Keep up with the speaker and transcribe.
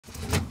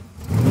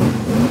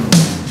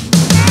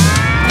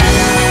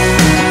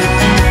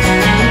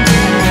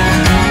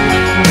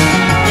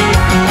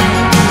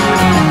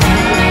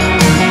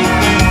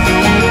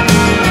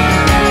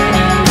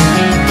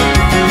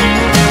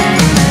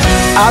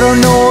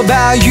know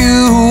about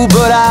you,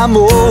 but I'm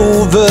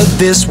over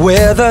this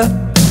weather.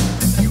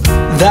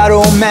 That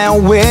old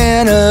man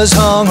Winter's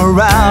hung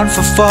around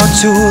for far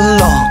too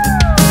long.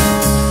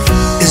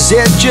 Is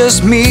it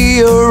just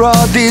me, or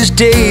are these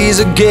days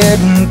are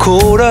getting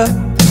colder?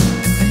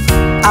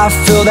 I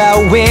feel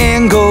that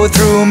wind go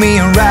through me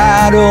and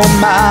rattle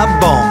my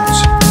bones.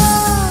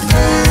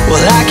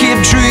 Well, I keep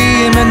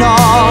dreaming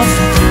of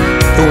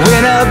the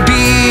winter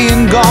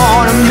being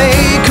gone and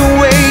make a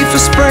way for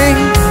spring.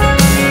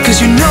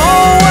 'Cause you know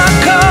what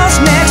comes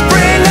next.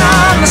 Bring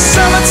on the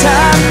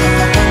summertime,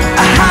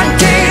 hot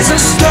days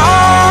and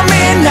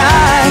stormy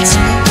nights,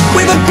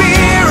 with a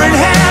beer in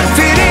hand,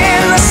 feet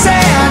in the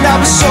sand.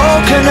 I'll be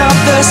soaking up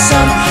the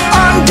sun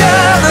under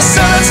the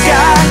southern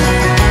sky.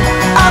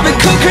 I'll be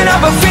cooking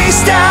up a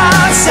feast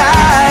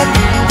outside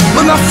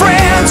with my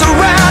friends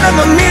around and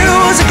the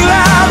music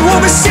loud. We'll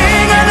be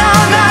singing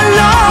all night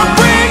long.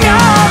 Bring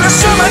on the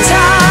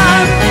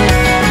summertime.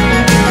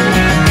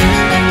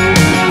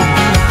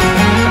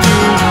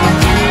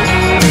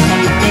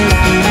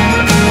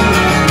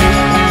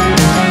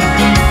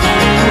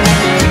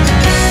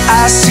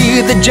 I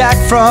see the Jack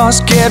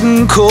Frost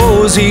getting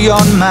cozy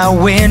on my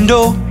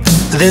window.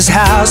 This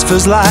house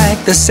feels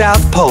like the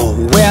South Pole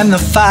when the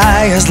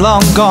fire's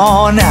long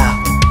gone out.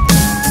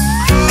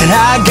 And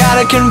I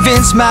gotta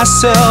convince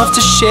myself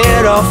to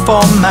shed off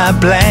all my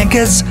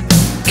blankets,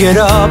 get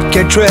up,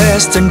 get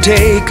dressed and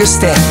take a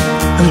step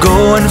and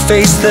go and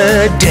face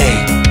the day.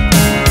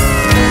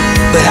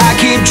 But I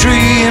keep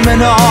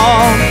dreaming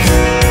on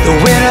the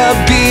winter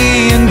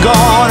being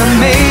gone and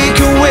make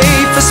a way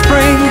for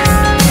spring.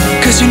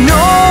 'Cause you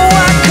know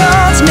what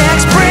comes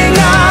next. Bring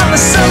on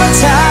the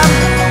summertime,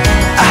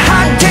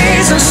 hot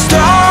days and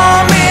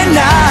stormy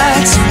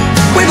nights,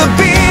 with a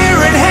beer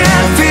in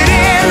hand, feet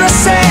in the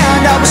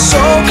sand. I'll be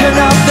soaking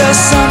up the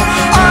sun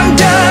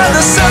under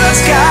the southern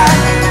sky.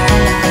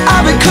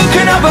 I'll be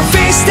cooking up a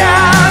feast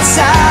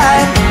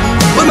outside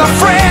with my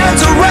friends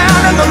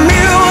around and the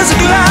music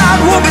loud.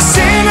 We'll be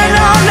singing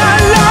all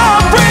night long.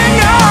 Bring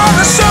on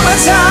the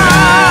summertime.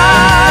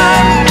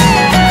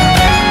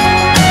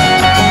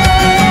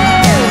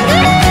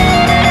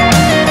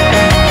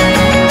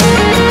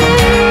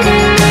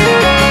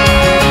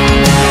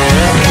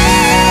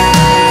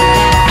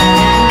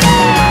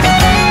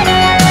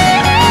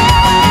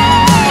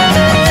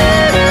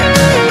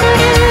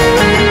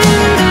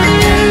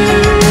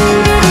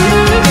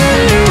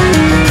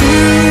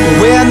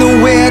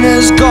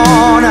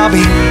 Gone, I'll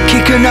be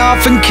kicking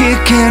off and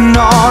kicking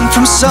on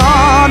from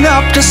sun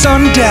up to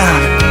sundown.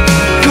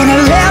 Gonna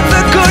let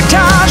the good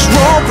times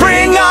roll.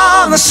 Bring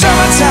on the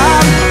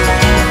summertime,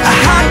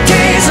 hot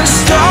days and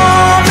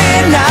stormy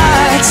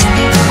nights,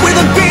 with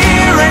a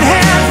beer in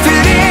hand,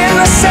 feet in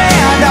the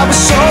sand. I'll be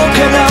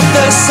soaking up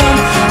the sun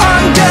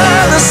under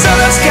the sun.